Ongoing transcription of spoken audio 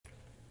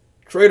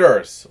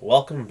Traders,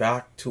 welcome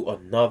back to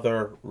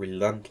another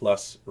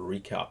Relentless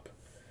recap.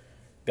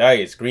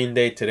 Guys, green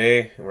day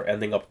today. We're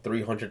ending up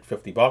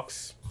 350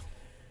 bucks.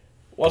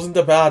 Wasn't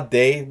a bad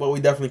day, but we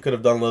definitely could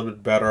have done a little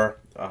bit better.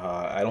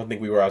 I don't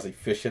think we were as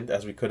efficient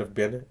as we could have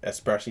been,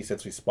 especially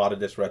since we spotted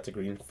this red to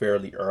green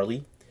fairly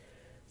early.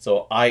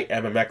 So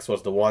IMMX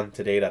was the one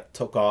today that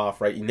took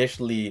off, right?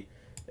 Initially,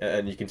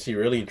 and you can see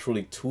really and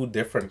truly two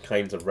different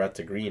kinds of red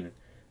to green.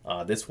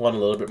 This one a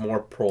little bit more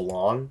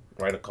prolonged,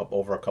 right?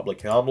 Over a couple of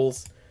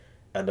candles.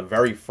 And the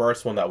very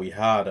first one that we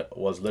had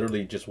was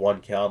literally just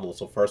one candle.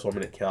 So first 1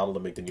 minute candle to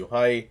make the new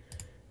high,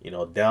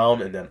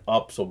 down and then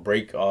up. So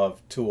break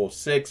of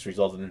 206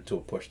 resulted into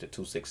a push to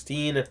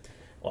 216.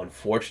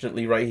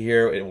 Unfortunately, right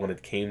here, when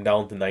it came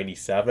down to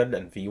 97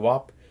 and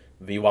VWAP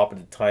at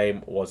the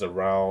time was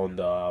around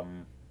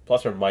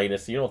plus or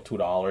minus,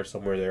 $2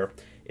 somewhere there.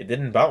 It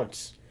didn't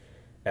bounce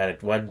and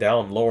it went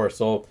down lower.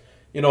 So,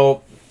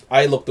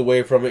 I looked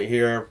away from it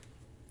here,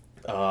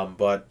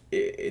 but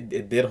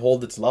it did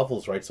hold its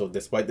levels, right? So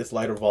despite this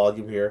lighter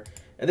volume here,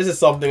 and this is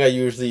something I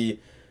usually,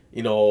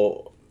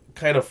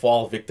 kind of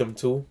fall victim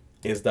to,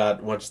 is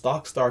that when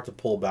stocks start to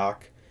pull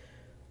back,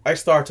 I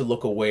start to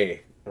look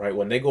away, right?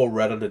 When they go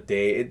red on the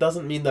day, it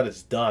doesn't mean that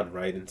it's done,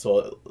 right? And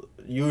so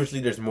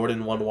usually there's more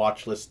than one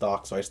watch list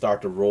stock, so I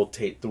start to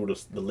rotate through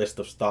the list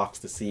of stocks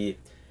to see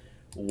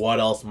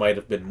what else might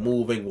have been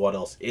moving, what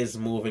else is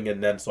moving,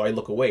 and then so I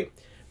look away.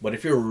 But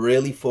if you're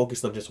really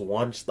focused on just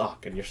one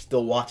stock and you're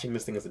still watching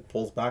this thing as it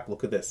pulls back,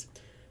 look at this.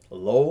 A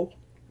low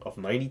of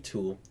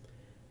 92,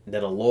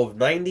 then a low of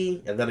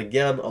 90, and then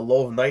again a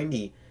low of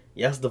 90.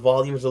 Yes, the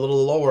volume is a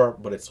little lower,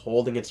 but it's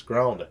holding its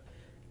ground.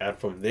 And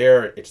from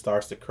there, it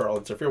starts to curl.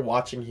 And so if you're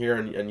watching here,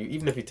 and you,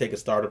 even if you take a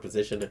starter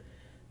position,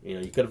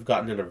 you could have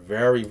gotten in a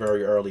very,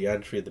 very early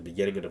entry at the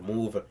beginning of the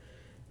move.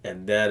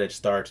 And then it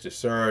starts to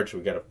surge.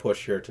 We got a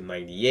push here to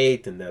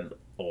 98, and then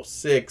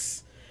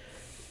 06.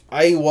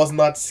 I was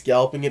not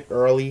scalping it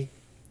early.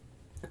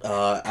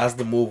 As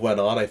the move went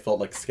on, I felt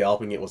like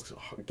scalping it was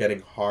getting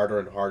harder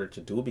and harder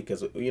to do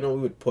because, we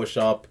would push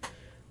up,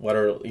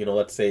 whether,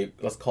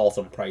 let's call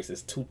some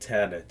prices,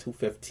 210,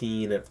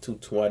 215,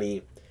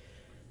 220.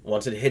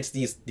 Once it hits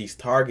these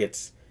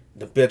targets,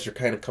 the bids are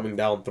kind of coming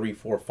down 3,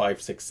 4,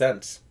 5, 6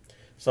 cents.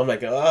 So I'm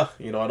like, I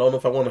don't know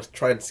if I want to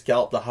try and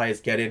scalp the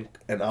highs, get in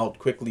and out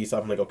quickly. So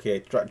I'm like, okay,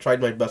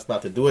 tried my best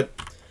not to do it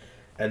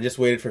and just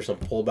waited for some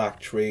pullback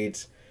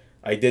trades.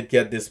 I did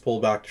get this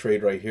pullback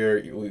trade right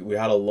here. We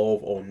had a low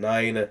of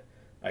 09.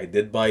 I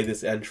did buy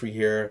this entry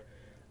here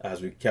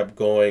as we kept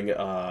going.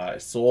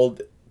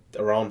 Sold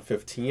around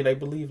 15, I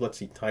believe. Let's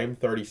see, time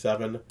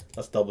 37.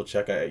 Let's double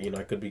check. I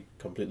could be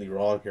completely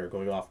wrong here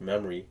going off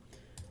memory.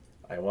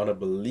 I want to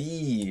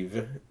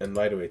believe, and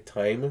by the way,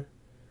 time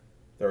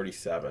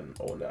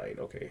 37:09.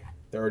 Okay,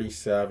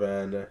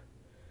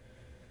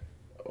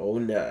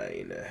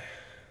 37:09.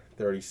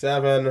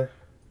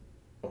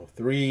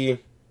 37:03.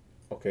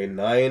 Okay,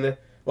 9.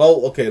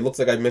 Well, okay, looks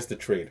like I missed the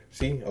trade.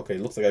 See? Okay,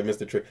 looks like I missed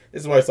the trade.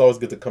 This is why it's always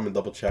good to come and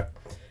double check.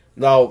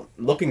 Now,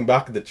 looking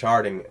back at the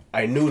charting,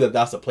 I knew that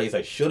that's a place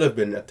I should have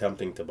been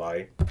attempting to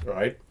buy,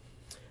 right?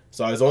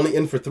 So I was only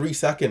in for 3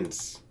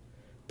 seconds.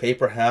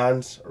 Paper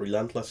hands,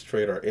 relentless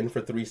trader, in for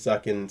 3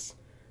 seconds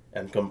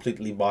and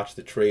completely botched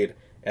the trade.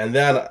 And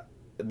then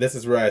this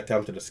is where I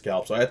attempted to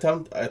scalp. So I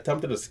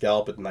attempted to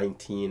scalp at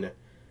 19.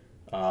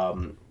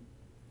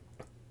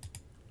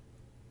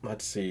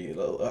 Let's see.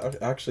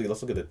 Actually,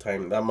 let's look at the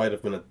time. That might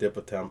have been a dip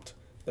attempt.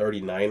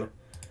 39.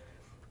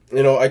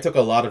 I took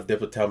a lot of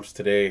dip attempts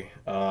today.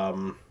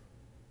 No,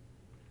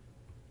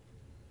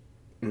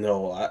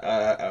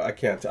 I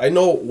can't. I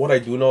know what I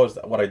do know is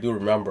that what I do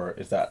remember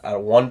is that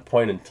at one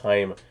point in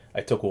time,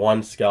 I took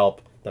one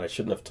scalp that I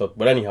shouldn't have took.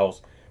 But anyhow,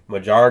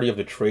 majority of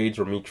the trades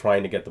were me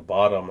trying to get the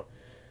bottom.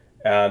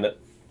 And,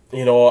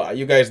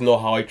 you guys know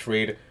how I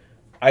trade.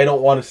 I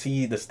don't want to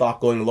see the stock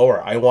going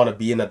lower. I want to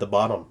be in at the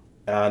bottom.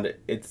 And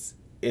it's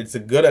a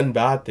good and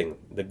bad thing.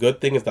 The good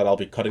thing is that I'll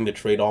be cutting the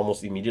trade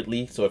almost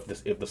immediately. So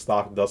if the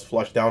stock does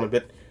flush down a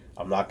bit,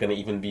 I'm not going to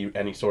even be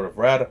any sort of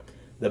red.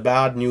 The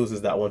bad news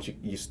is that once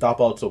you stop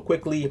out so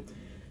quickly,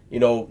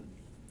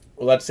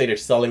 let's say they're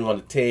selling on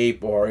the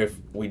tape, or if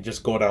we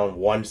just go down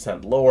 1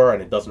 cent lower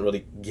and it doesn't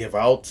really give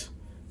out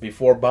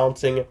before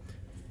bouncing,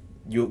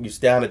 you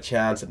stand a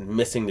chance at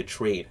missing the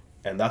trade.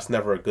 And that's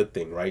never a good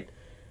thing, right?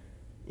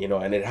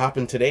 And it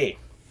happened today.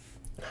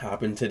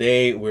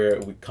 Where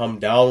we come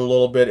down a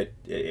little bit.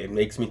 It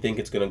makes me think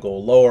it's going to go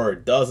lower.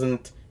 It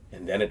doesn't.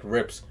 And then it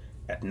rips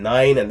at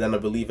 9. And then I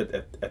believe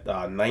at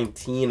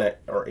 19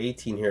 or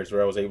 18 here is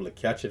where I was able to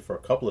catch it for a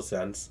couple of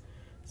cents.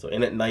 So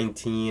in at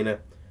 19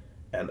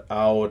 and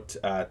out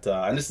at,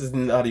 and this is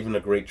not even a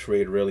great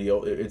trade really.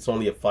 It's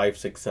only a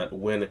 5-6 cent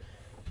win.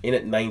 In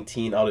at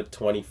 19, out at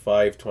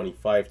 25,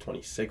 25,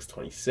 26,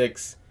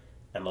 26.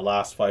 And the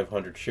last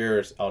 500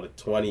 shares out at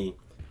 20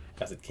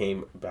 as it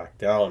came back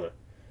down.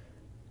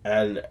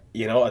 And,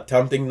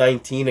 attempting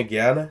 19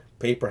 again,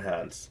 paper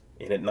hands.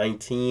 In at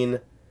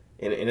 19,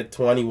 in at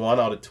 21,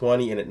 out at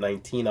 20, in at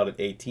 19, out at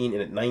 18, in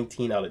at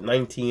 19, out at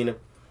 19.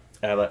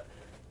 And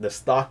the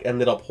stock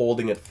ended up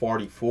holding at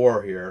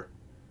 44 here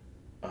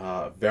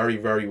very,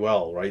 very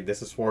well, right?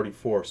 This is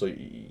 44, so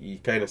you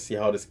kind of see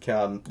how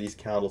these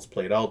candles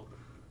played out.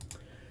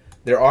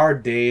 There are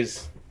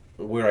days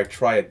where I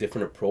try a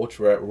different approach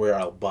where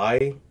I'll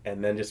buy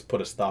and then just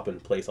put a stop in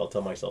place. I'll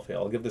tell myself, hey,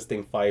 I'll give this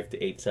thing 5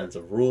 to 8 cents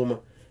of room,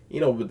 you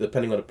know,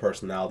 depending on the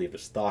personality of the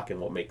stock and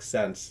what makes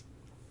sense.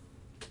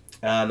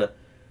 And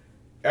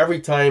every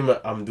time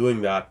I'm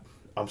doing that,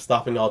 I'm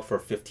stopping out for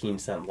a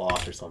 15-cent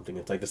loss or something.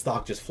 It's like the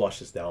stock just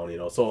flushes down, you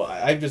know. So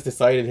I've just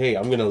decided, hey,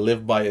 I'm going to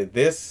live by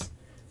this,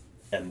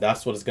 and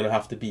that's what it's going to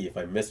have to be. If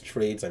I miss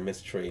trades, I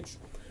miss trades.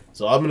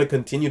 So I'm going to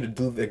continue to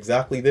do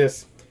exactly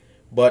this.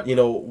 But, you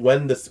know,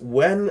 when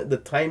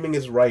the timing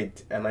is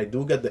right and I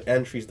do get the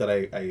entries that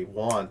I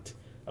want,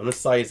 I'm going to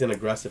size in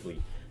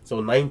aggressively. So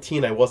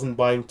 19, I wasn't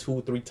buying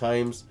 2-3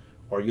 times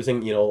or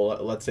using, you know,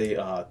 let's say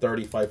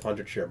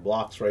 3,500 share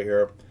blocks right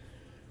here.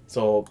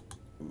 So,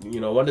 you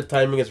know, when the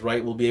timing is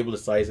right, we'll be able to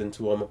size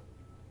into them.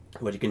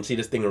 But you can see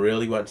this thing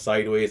really went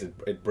sideways.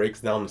 It breaks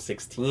down to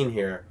 16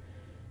 here.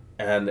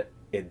 And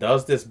it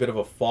does this bit of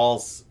a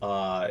false,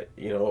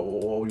 you know,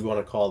 what we want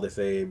to call this,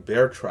 a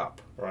bear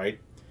trap, right?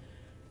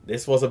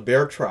 This was a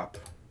bear trap.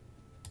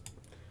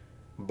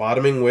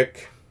 Bottoming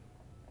wick,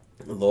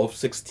 low of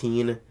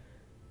 16.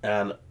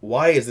 And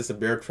why is this a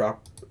bear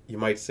trap, you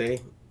might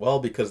say? Well,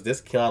 because this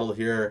candle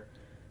here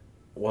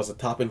was a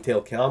topping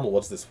tail candle.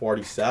 What's this,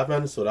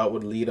 47? So that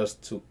would lead us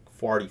to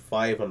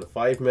 45 on the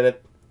 5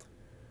 minute.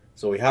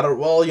 So we had a,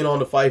 well, you know, on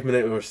the 5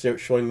 minute, we were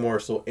showing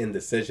more so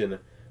indecision.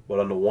 But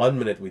on the 1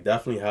 minute, we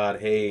definitely had,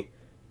 hey,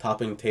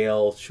 topping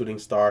tail, shooting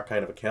star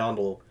kind of a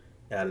candle.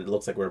 And it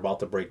looks like we're about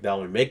to break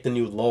down. We make the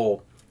new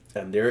low.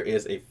 And there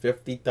is a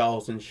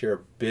 50,000 share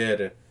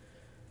bid.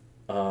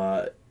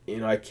 You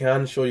know, I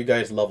can show you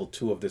guys level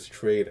 2 of this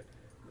trade.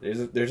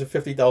 There's a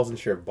 50,000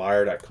 share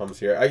buyer that comes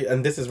here.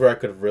 And this is where I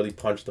could have really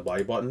punched the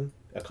buy button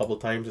a couple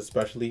times,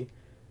 especially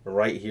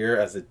right here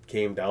as it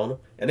came down.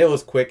 And it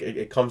was quick.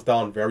 It comes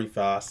down very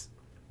fast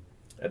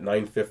at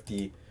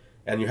 950.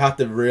 And you have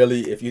to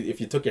really, if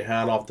you took your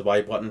hand off the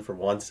buy button for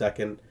 1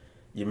 second,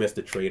 you missed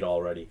the trade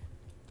already.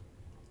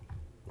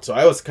 So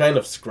I was kind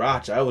of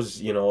scratched. I was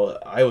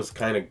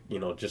kind of, you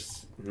know,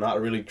 just not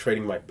really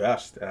trading my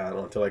best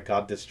until I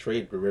got this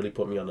trade. It really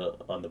put me on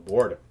the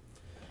board.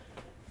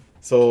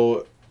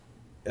 So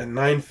at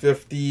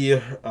 950,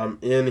 I'm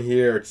in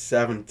here at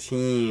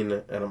 17,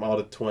 and I'm out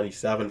at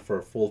 27 for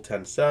a full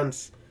 10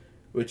 cents,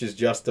 which is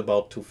just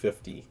about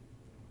 250.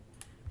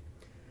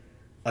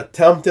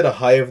 Attempted a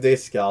high of day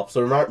scalp.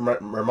 So to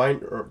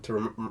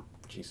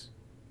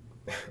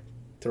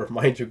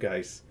remind you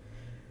guys.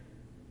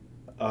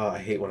 I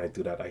hate when I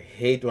do that. I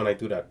hate when I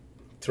do that.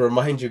 To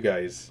remind you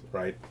guys,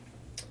 right?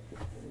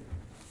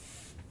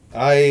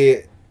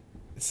 I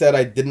said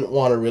I didn't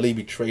want to really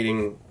be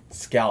trading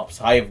scalps,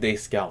 high of day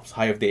scalps,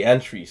 high of day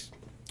entries.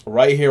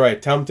 Right here, I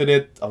attempted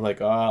it. I'm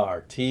like,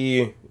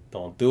 RT,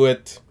 don't do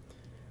it.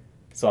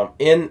 So I'm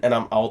in and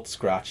I'm out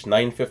scratch.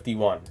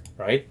 951,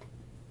 right?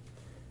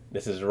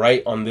 This is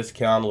right on this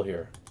candle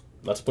here.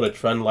 Let's put a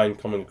trend line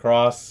coming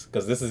across,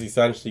 because this is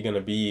essentially going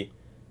to be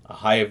a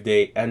high of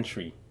day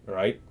entry,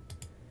 right?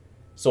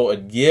 So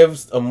it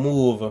gives a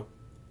move,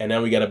 and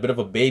then we get a bit of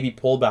a baby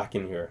pullback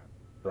in here,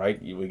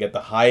 right? We get the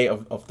high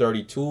of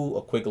 32,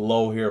 a quick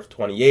low here of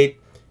 28,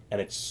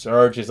 and it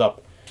surges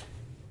up.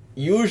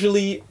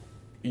 Usually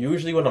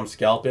when I'm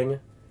scalping,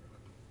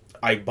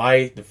 I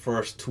buy the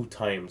first 2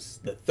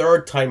 times. The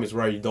third time is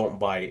where you don't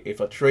buy.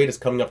 If a trade is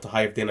coming up to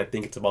high of day and I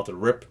think it's about to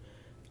rip,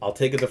 I'll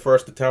take it the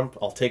first attempt.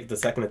 I'll take it the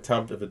second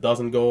attempt. If it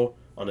doesn't go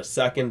on the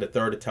second, the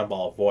third attempt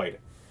I'll avoid.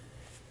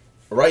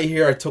 Right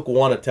here, I took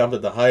 1 attempt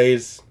at the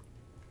highs.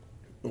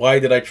 Why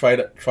did I try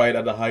it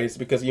at the highs?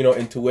 Because, you know,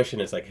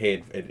 intuition is like,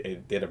 hey,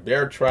 it did a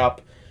bear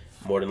trap.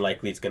 More than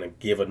likely, it's going to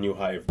give a new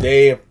high of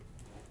day.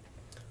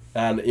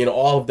 And, you know,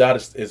 all of that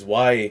is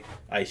why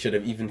I should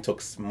have even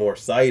took more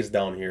size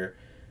down here.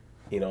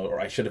 You know,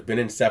 or I should have been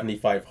in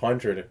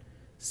 7,500.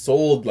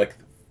 Sold like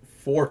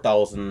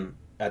 4,000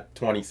 at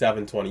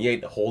 27,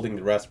 28, holding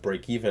the rest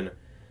break even.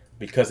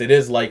 Because it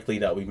is likely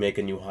that we make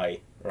a new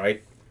high,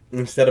 right?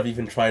 Instead of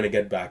even trying to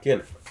get back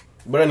in.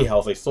 But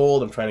anyhow, so I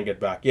sold. I'm trying to get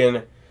back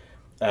in.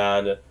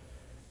 And,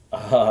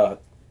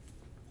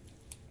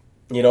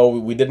 you know,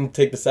 we didn't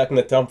take the second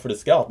attempt for the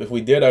scalp. If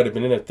we did, I would have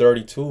been in at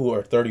 32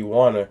 or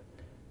 31, or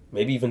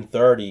maybe even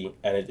 30,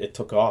 and it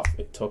took off.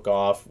 It took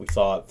off. We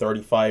saw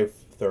 35,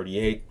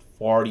 38,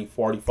 40,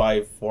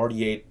 45,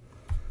 48.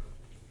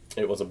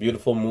 It was a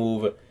beautiful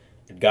move.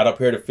 It got up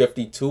here to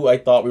 52. I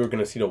thought we were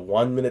going to see the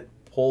 1 minute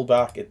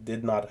pullback. It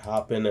did not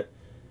happen.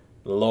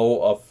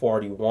 Low of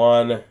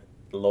 41,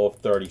 low of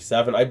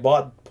 37. I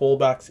bought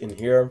pullbacks in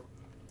here,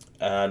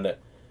 and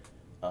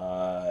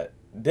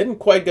didn't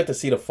quite get to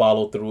see the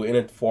follow through. In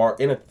at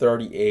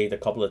 38 a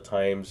couple of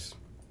times,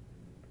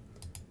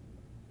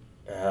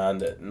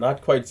 and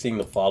not quite seeing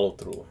the follow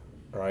through.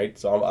 Right,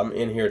 so I'm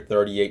in here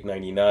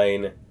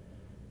 38.99,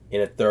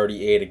 in at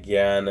 38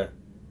 again.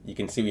 You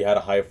can see we had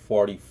a high of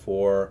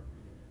 44,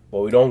 but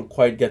we don't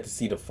quite get to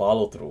see the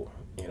follow through.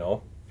 You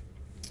know,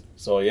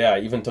 So yeah, I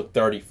even took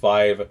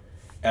 35.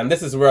 And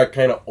this is where I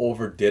kind of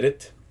overdid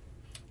it.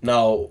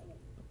 Now,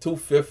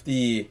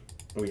 250,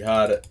 we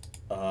had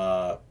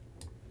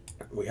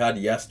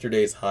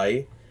yesterday's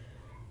high,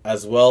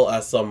 as well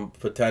as some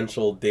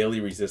potential daily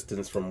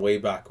resistance from way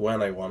back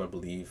when, I want to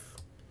believe.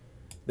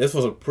 This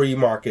was a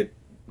pre-market,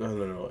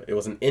 no, it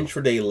was an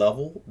intraday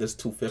level. This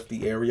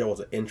 250 area was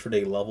an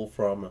intraday level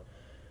from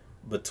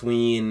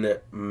between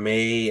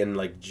May and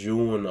like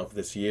June of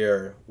this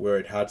year, where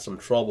it had some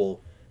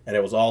trouble, and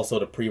it was also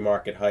the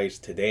pre-market highs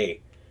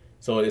today.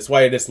 So it's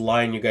why this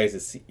line you guys are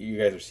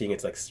seeing,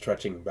 it's like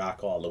stretching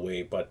back all the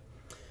way. But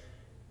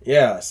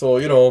yeah, so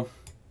you know,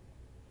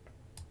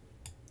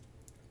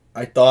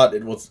 I thought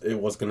it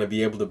was gonna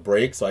be able to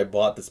break, so I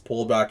bought this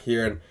pullback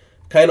here and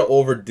kind of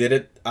overdid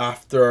it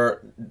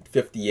after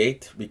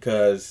 58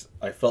 because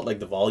I felt like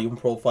the volume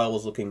profile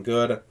was looking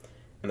good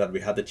and that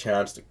we had the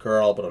chance to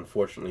curl, but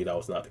unfortunately that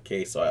was not the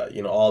case. So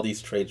you know, all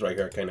these trades right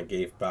here kind of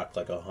gave back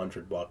like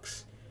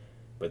 $100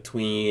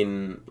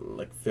 between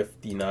like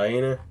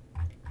 59.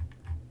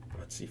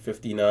 Let's see,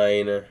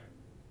 59.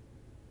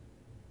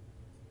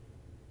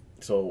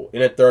 So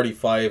in at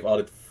 35, out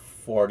at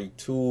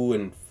 42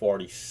 and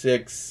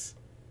 46,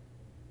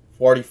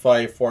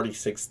 45,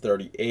 46,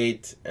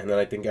 38, and then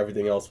I think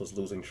everything else was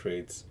losing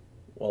trades.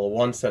 Well, a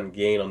 1 cent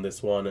gain on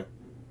this one,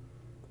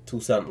 2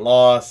 cent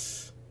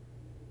loss,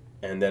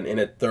 and then in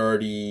at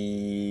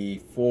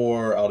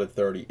 34, out at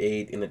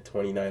 38, in at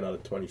 29, out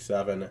at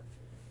 27.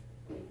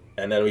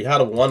 And then we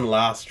had one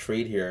last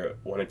trade here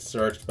when it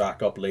surged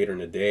back up later in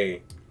the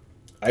day.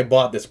 I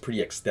bought this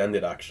pretty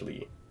extended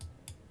actually.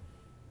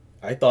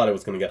 I thought it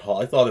was gonna get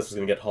I thought this was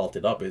gonna get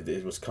halted up.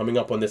 It was coming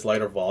up on this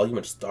lighter volume.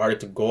 It started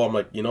to go. I'm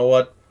like, you know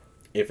what?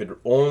 If it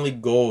only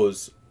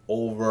goes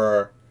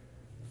over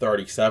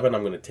 37,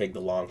 I'm gonna take the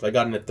longs. I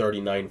got in at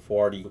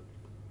 39.40.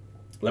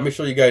 Let me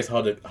show you guys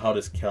how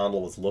this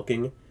candle was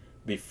looking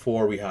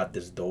before we had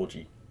this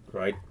doji,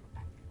 right?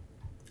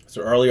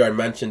 So earlier I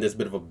mentioned this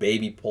bit of a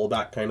baby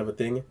pullback kind of a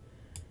thing.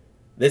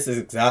 This is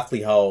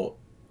exactly how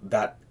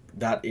that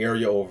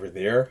area over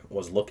there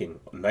was looking.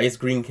 A nice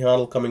green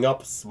candle coming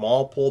up,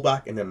 small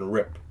pullback, and then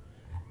rip.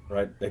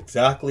 Right?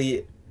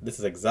 Exactly. This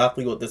is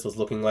exactly what this was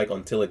looking like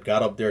until it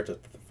got up there to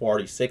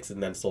 46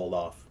 and then sold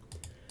off.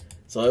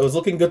 So it was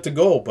looking good to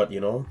go, but you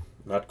know,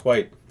 not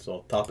quite.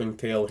 So topping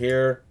tail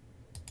here,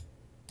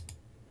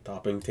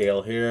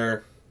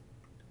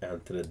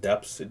 and to the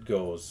depths it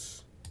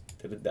goes.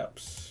 To the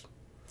depths.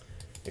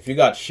 If you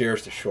got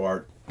shares to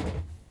short,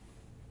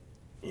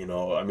 you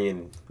know, I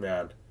mean,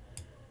 man,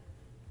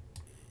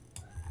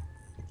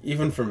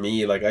 even for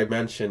me, like I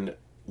mentioned,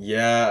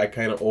 yeah, I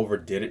kind of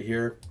overdid it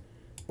here.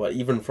 But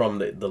even from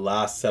the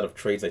last set of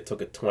trades I took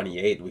at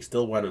 28, we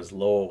still went as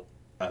low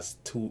as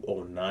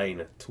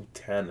 209,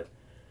 210.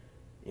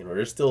 You know,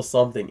 there's still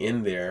something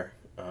in there.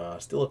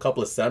 Still a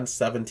couple of cents,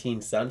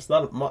 17 cents.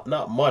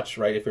 Not much,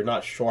 right? If you're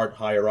not short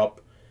higher up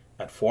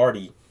at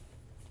 40.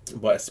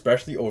 But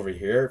especially over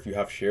here, if you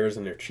have shares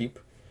and they're cheap.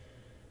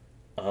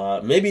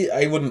 Maybe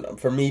I wouldn't,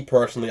 for me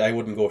personally, I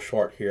wouldn't go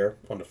short here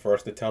on the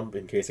first attempt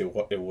in case it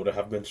would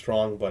have been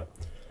strong. But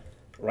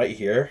right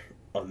here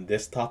on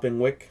this topping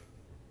wick,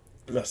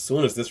 as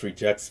soon as this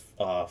rejects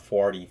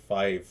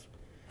 45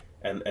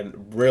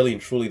 and really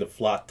and truly the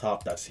flat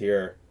top that's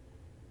here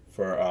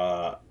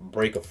for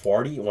break of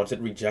 40, once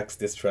it rejects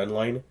this trend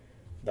line,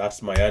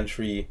 that's my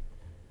entry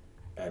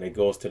and it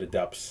goes to the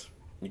depths.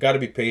 You got to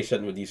be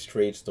patient with these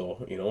trades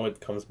though. You know,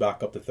 it comes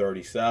back up to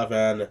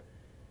 37,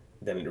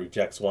 then it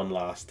rejects one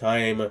last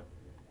time,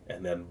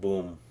 and then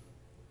boom,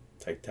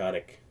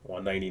 Titanic,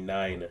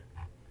 199.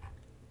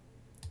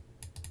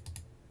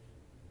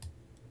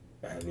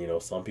 And you know,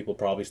 some people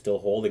probably still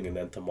holding, and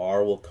then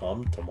tomorrow will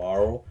come.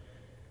 Tomorrow,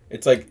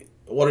 it's like,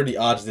 what are the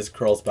odds this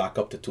curls back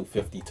up to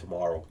 250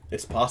 tomorrow?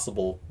 It's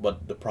possible,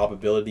 but the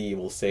probability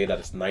will say that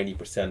it's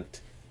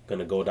 90%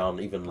 gonna go down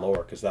even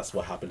lower, because that's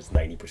what happens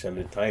 90% of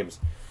the times.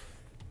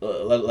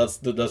 Let's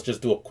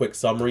just do a quick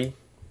summary.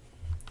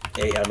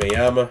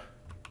 AMAM.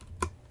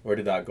 Where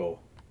did that go?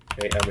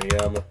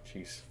 AMAM.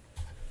 Jeez.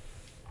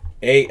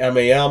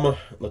 AMAM.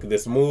 Look at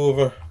this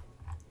move.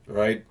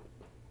 Right?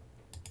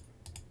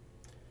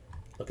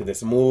 Look at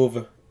this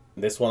move.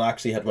 This one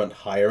actually had went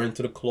higher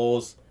into the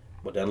close.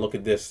 But then look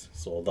at this.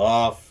 Sold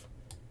off.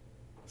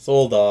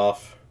 Sold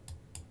off.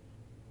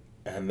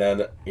 And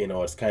then, you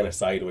know, it's kind of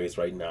sideways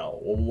right now.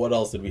 What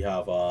else did we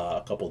have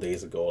a couple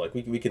days ago? Like,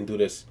 we can do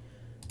this,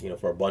 you know,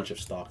 for a bunch of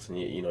stocks. And,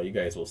 you know, you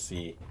guys will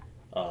see.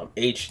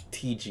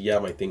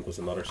 HTGM, I think, was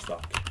another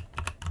stock.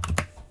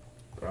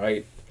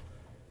 Right?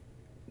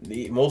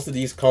 Most of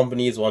these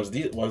companies, once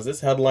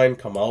this headline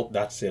come out,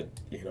 that's it.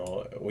 You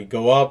know, we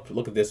go up.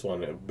 Look at this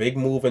one. A big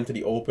move into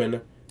the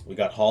open. We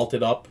got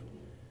halted up.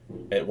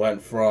 It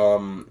went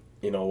from,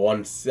 you know,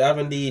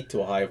 170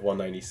 to a high of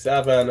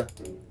 197.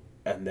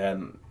 And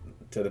then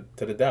to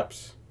the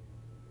depths.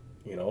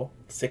 You know,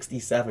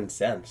 67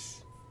 cents.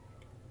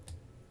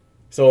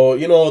 So,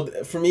 you know,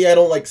 for me, I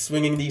don't like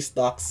swinging these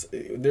stocks.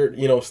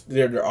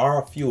 There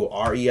are a few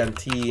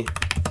RENT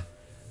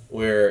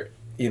where,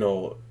 you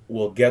know,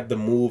 will get the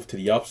move to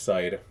the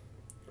upside.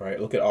 Right?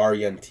 Look at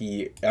RENT.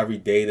 Every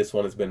day this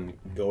one has been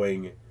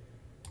going,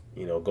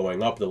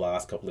 going up the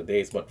last couple of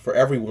days. But for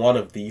every one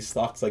of these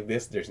stocks like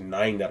this, there's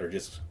 9 that are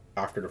just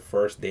after the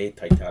first day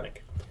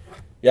Titanic.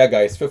 Yeah,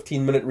 guys,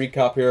 15-minute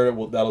recap here.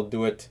 That'll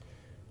do it.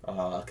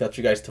 I'll catch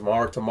you guys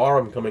tomorrow. Tomorrow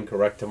I'm coming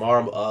correct.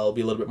 Tomorrow I'll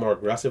be a little bit more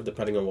aggressive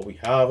depending on what we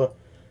have.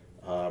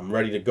 I'm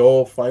ready to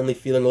go. Finally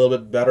feeling a little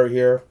bit better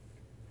here.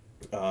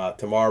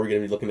 Tomorrow we're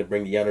going to be looking to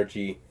bring the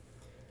energy.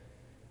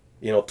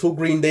 2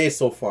 green days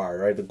so far,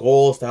 right? The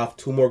goal is to have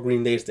 2 more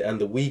green days to end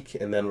the week,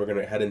 and then we're going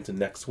to head into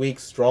next week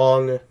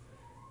strong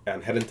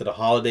and head into the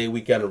holiday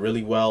weekend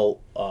really well,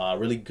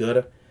 really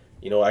good.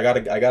 I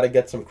gotta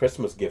get some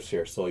Christmas gifts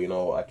here,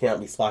 so I can't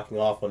be slacking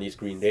off on these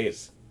green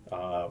days.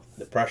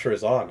 The pressure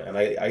is on, and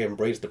I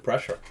embrace the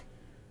pressure.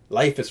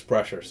 Life is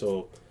pressure,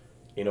 so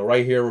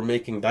right here we're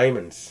making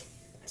diamonds.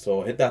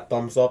 So hit that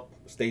thumbs up,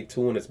 stay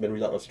tuned. It's been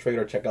Relentless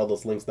Trader. Check out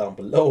those links down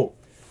below.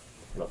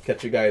 And I'll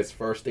catch you guys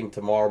first thing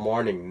tomorrow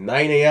morning,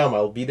 9 a.m.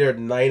 I'll be there at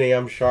 9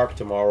 a.m. sharp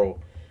tomorrow,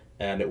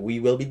 and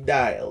we will be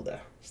dialed.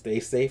 Stay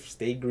safe,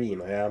 stay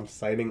green. I am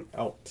signing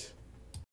out.